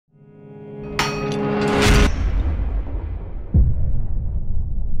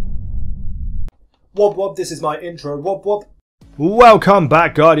Wob wob, this is my intro, wob wob. Welcome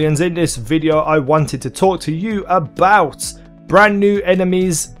back, Guardians. In this video I wanted to talk to you about brand new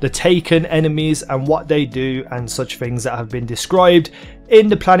enemies, the Taken enemies and what they do and such things that have been described in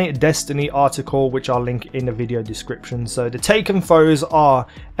the Planet Destiny article, which I'll link in the video description. So the Taken foes are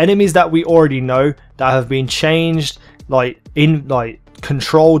enemies that we already know that have been changed,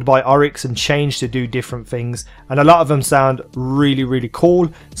 controlled by Oryx and changed to do different things, and a lot of them sound really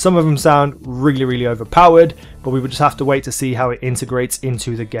cool. Some of them sound really overpowered, but we would just have to wait to see how it integrates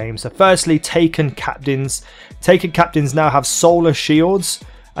into the game. So firstly, Taken captains. Taken captains now have solar shields,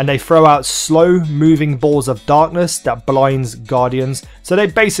 and they throw out slow moving balls of darkness that blinds guardians. So they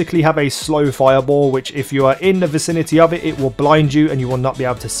basically have a slow fireball, which if you are in the vicinity of it, it will blind you and you will not be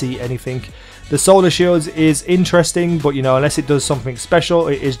able to see anything. The solar shields is interesting, but you know, unless it does something special,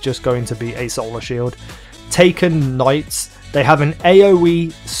 it is just going to be a solar shield. Taken knights, they have an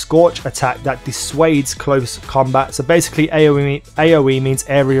AoE scorch attack that dissuades close combat. So basically AoE means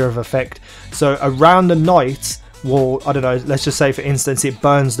area of effect. So around the knights will, I don't know, let's just say for instance it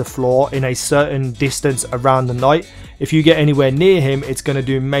burns the floor in a certain distance around the knight. If you get anywhere near him, it's going to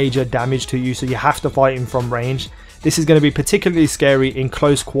do major damage to you, so you have to fight him from range. This is going to be particularly scary in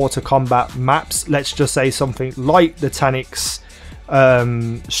close quarter combat maps. Let's just say something like the Taniks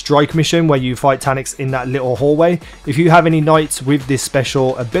strike mission, where you fight Taniks in that little hallway. If you have any knights with this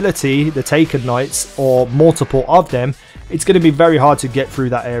special ability, the Taken knights, or multiple of them, it's going to be very hard to get through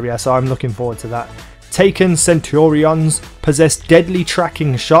that area, so I'm looking forward to that. Taken centurions possess deadly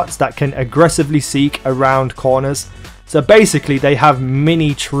tracking shots that can aggressively seek around corners. So basically they have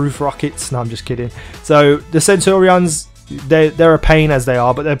mini truth rockets. No, I'm just kidding. So the centurions, they're a pain as they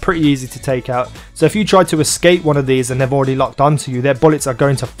are, but they're pretty easy to take out. So if you try to escape one of these and they've already locked onto you, their bullets are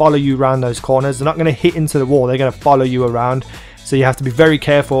going to follow you around those corners. They're not going to hit into the wall, they're going to follow you around. So you have to be very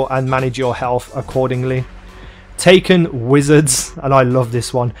careful and manage your health accordingly. Taken wizards, and I love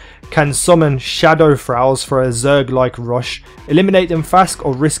this one, can summon shadow thralls for a Zerg-like rush. Eliminate them fast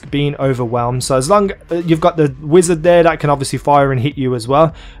or risk being overwhelmed. So as long as you've got the wizard there, that can obviously fire and hit you as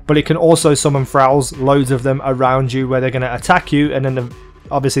well, but it can also summon thralls, loads of them around you, where they're going to attack you, and then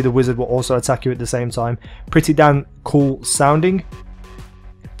obviously the wizard will also attack you at the same time. Pretty damn cool sounding.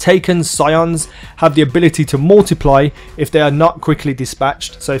 Taken scions have the ability to multiply if they are not quickly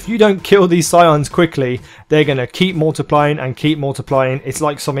dispatched. So if you don't kill these scions quickly, they're going to keep multiplying and keep multiplying. It's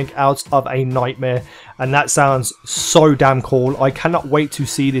like something out of a nightmare, and that sounds so damn cool. I cannot wait to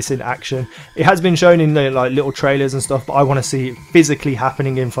see this in action. It has been shown in the little trailers and stuff, but I want to see it physically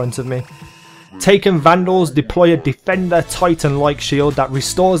happening in front of me. Taken vandals deploy a defender titan-like shield that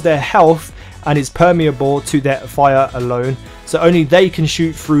restores their health and is permeable to their fire alone. So only they can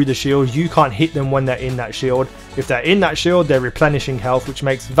shoot through the shield. You can't hit them when they're in that shield. If they're in that shield, they're replenishing health, which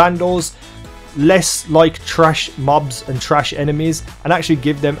makes vandals less like trash mobs and trash enemies, and actually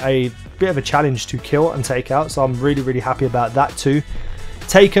give them a bit of a challenge to kill and take out. So I'm really happy about that too.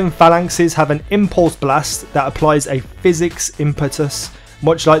 Taken phalanxes have an impulse blast that applies a physics impetus,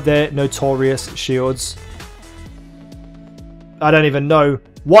 much like their notorious shields. I don't even know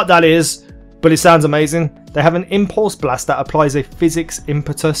what that is, but it sounds amazing. They have an impulse blast that applies a physics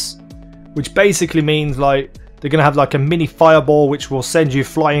impetus, which basically means like they're going to have like a mini fireball which will send you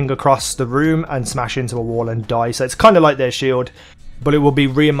flying across the room and smash into a wall and die. So it's kind of like their shield, but it will be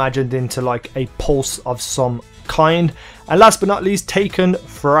reimagined into like a pulse of some kind. And last but not least, Taken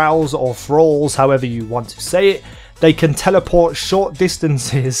thralls, or thralls, however you want to say it. They can teleport short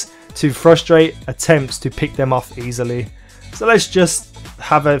distances to frustrate attempts to pick them off easily. So let's just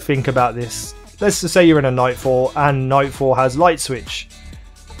have a think about this. Let's just say you're in a Nightfall and Nightfall has light switch,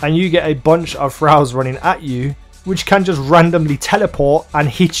 and you get a bunch of thralls running at you which can just randomly teleport and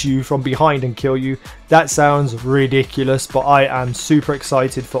hit you from behind and kill you. That sounds ridiculous, but I am super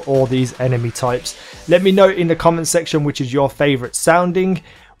excited for all these enemy types. Let me know in the comment section which is your favorite sounding.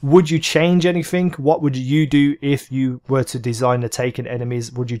 Would you change anything? What would you do if you were to design the Taken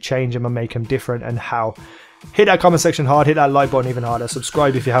enemies? Would you change them and make them different, and how? Hit that comment section hard, hit that like button even harder,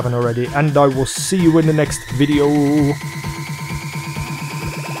 subscribe if you haven't already, and I will see you in the next video.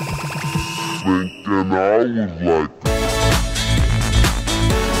 Thinking I was like